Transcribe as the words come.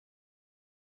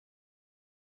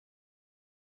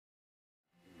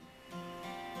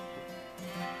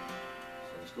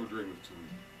Let's go Dream of Time.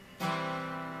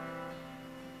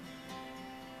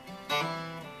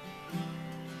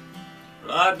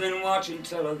 Well, I've been watching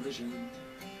television.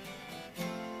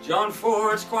 John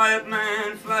Ford's Quiet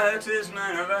Man fights his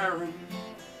man of Erin.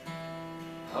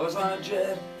 I was on a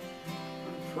jet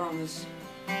with promise,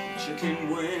 chicken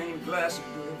wing, glass of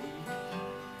bourbon.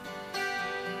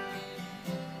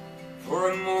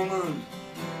 For a moment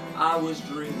I was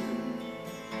dreaming.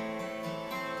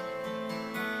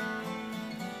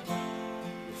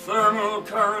 The thermal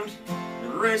current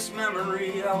erased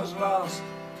memory. I was lost,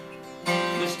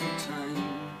 missed of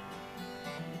time,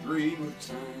 dream of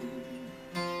time.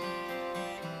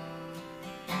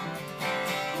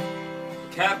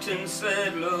 The captain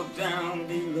said, look down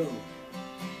below.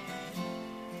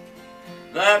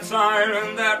 That's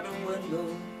Ireland at the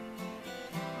window.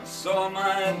 I saw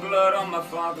my blood on my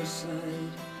father's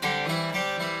side.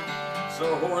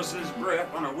 Saw a horse's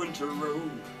breath on a winter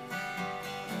road.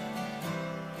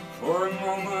 For a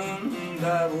moment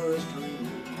I was dreaming.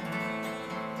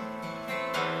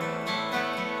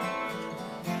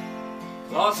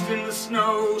 Lost in the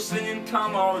snow, singing,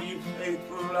 come all you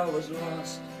faithful. I was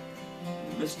lost in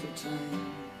the mist of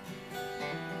time,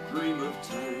 dream of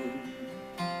time.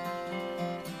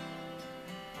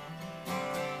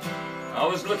 I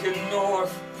was looking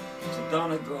north to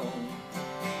Donegal,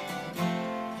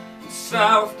 and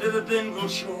south to the Dingle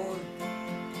shore,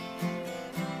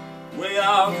 way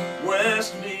out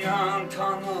west beyond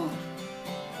Connaught,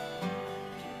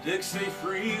 Dixie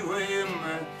Freeway,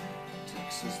 my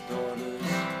Texas daughters.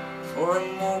 For a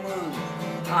moment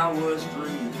I was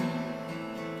dreaming.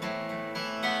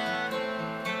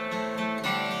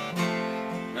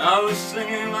 I was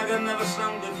singing like I'd never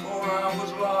sung before. I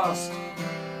was lost,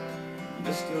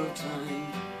 mist of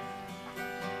time,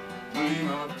 dream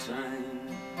of time.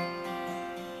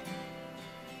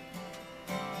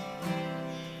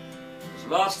 Was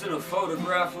lost in a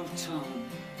photograph of Tom,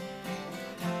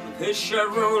 with his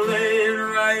Chevrolet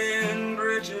and riding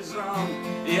bridges on.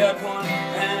 He had one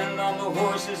hand on the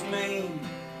horse's mane,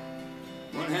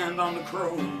 one hand on the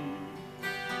chrome.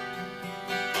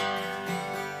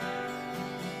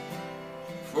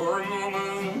 For a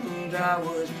moment I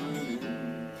was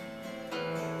dreaming.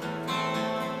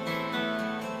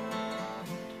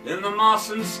 In the moss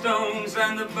and stones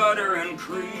and the butter and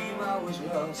cream, I was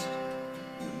lost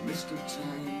in the mist of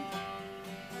time,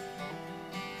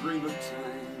 dream of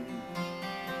time.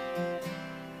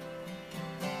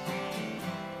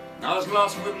 I was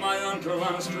lost with my uncle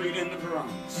on a street in the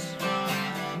Bronx,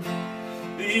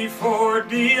 before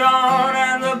Dion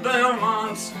and the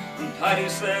Belmonts. And Patty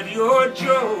said, you're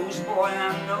Joe's boy,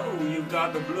 I know. You've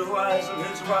got the blue eyes of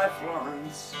his wife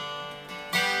Florence.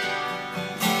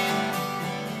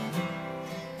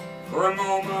 For a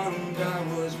moment I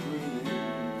was dreaming.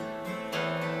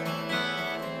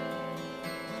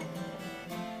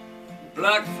 The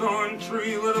blackthorn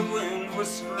tree where the wind was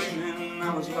screaming.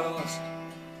 I was lost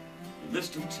in the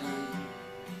mist of time,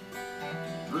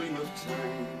 dream of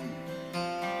time.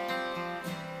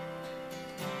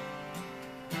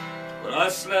 But I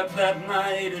slept that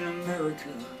night in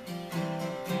America,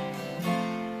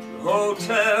 the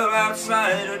hotel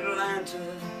outside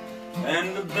Atlanta,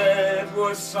 and the bed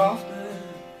was softer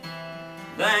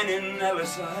than in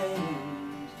Ellis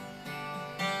Island.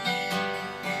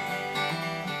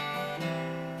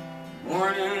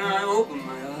 Morning I opened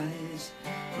my eyes,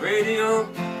 radio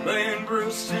playing,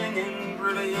 Bruce singing,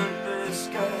 brilliant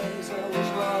disguise. I was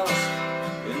lost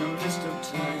in the mist of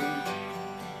time,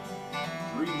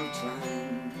 dream of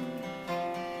time.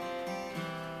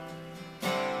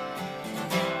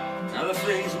 Now the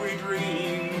things we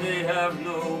dream, they have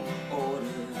no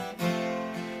order,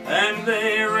 and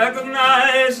they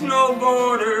recognize no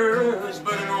borders.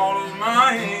 But in all of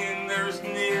mine there's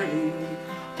nearly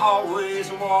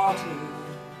always water.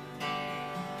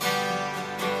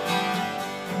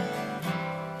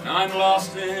 I'm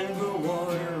lost in the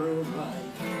water of life.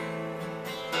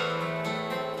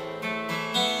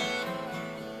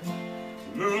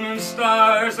 Moon and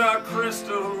stars are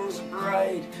crystals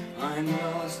bright. I'm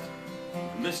lost in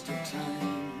the mist of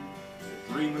time,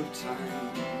 the dream of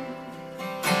time.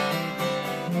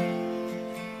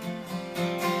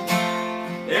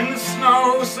 In the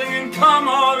snow singing, come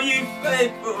all ye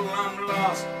faithful. I'm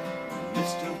lost in the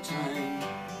mist of time,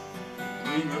 the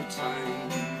dream of time.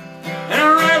 In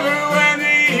a river where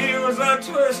the eels are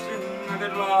twisting, I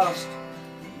get lost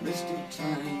in the mist of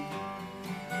time,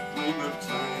 the dream of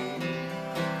time.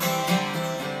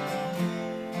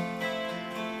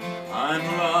 I'm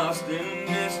lost in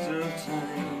the mist of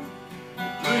time, the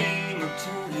dream of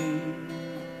time.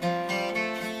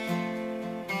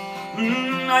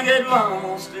 I get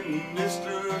lost in the mist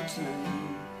of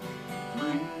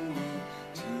time.